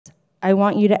I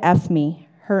want you to F me,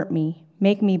 hurt me,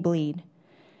 make me bleed.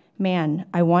 Man,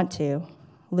 I want to.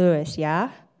 Lewis,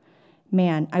 yeah?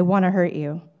 Man, I want to hurt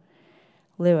you.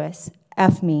 Lewis,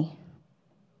 F me.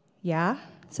 Yeah?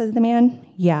 Says the man.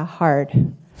 Yeah, hard.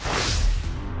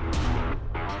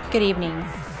 Good evening.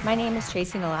 My name is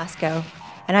Tracy Nolasco,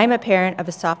 and I'm a parent of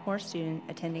a sophomore student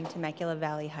attending Temecula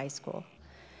Valley High School.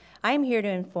 I am here to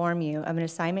inform you of an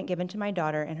assignment given to my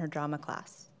daughter in her drama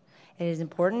class. It is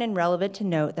important and relevant to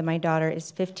note that my daughter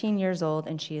is 15 years old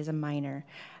and she is a minor,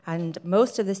 and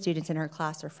most of the students in her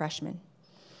class are freshmen.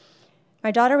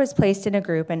 My daughter was placed in a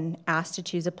group and asked to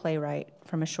choose a playwright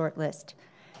from a short list.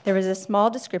 There was a small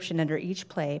description under each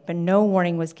play, but no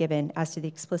warning was given as to the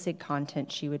explicit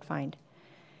content she would find.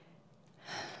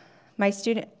 My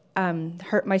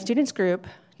student's group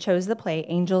chose the play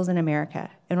Angels in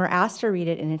America and were asked to read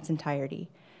it in its entirety.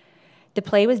 The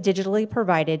play was digitally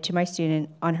provided to my student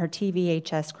on her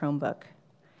TVHS Chromebook.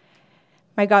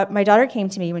 My daughter came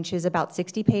to me when she was about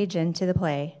 60 pages into the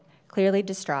play, clearly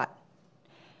distraught.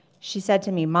 She said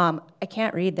to me, "Mom, I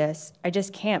can't read this. I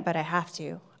just can't, but I have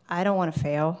to. I don't want to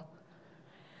fail."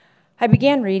 I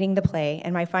began reading the play,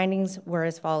 and my findings were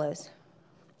as follows.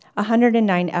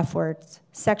 109 F words,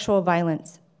 sexual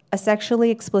violence, a sexually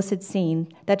explicit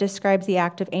scene that describes the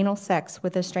act of anal sex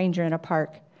with a stranger in a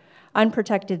park,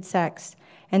 unprotected sex,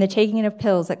 and the taking of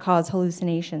pills that cause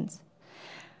hallucinations.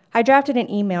 I drafted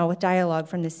an email with dialogue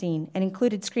from the scene and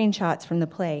included screenshots from the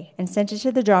play and sent it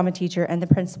to the drama teacher and the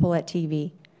principal at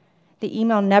TV. The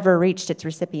email never reached its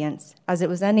recipients, as it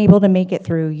was unable to make it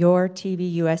through your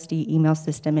TVUSD email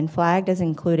system and flagged as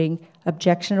including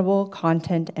objectionable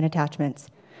content and attachments.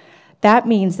 That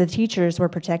means the teachers were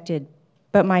protected,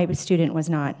 but my student was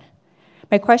not.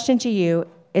 My question to you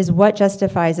is, what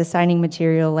justifies assigning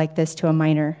material like this to a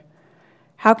minor?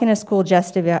 How can a school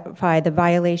justify the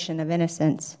violation of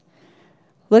innocence?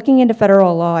 Looking into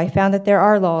federal law, I found that there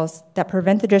are laws that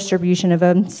prevent the distribution of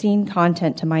obscene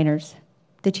content to minors.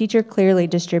 The teacher clearly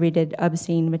distributed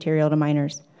obscene material to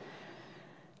minors.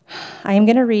 I am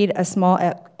going to read a small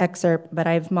excerpt, but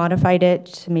I've modified it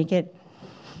to make it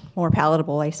more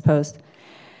palatable, I suppose.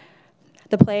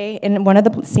 The play, in one of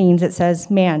the scenes, it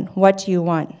says, "Man, what do you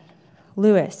want?"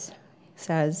 Lewis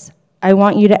says, "I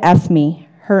want you to F me,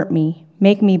 hurt me,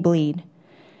 make me bleed."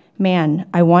 Man,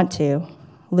 I want to.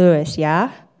 Lewis,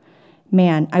 yeah?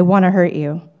 Man, I want to hurt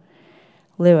you.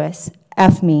 Lewis,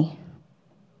 F me.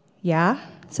 Yeah?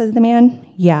 Says the man.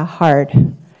 Yeah,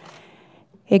 hard.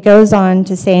 It goes on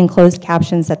to say in closed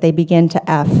captions that they begin to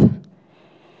F.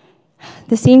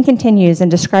 The scene continues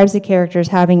and describes the characters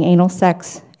having anal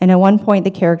sex, and at one point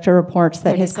the character reports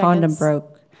that his condom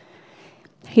broke.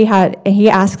 He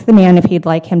asks the man if he'd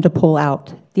like him to pull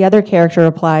out. The other character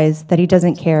replies that he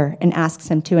doesn't care and asks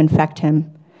him to infect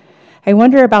him. I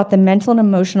wonder about the mental and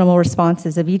emotional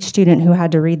responses of each student who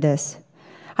had to read this.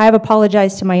 I have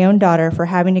apologized to my own daughter for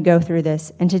having to go through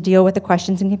this and to deal with the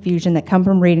questions and confusion that come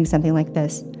from reading something like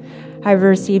this. I have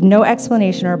received no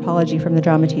explanation or apology from the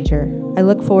drama teacher. I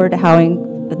look forward to how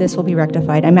this will be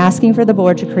rectified. I'm asking for the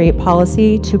board to create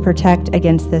policy to protect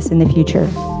against this in the future.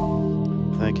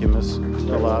 Thank you, Ms.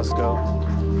 Nolasco.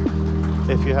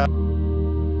 If you have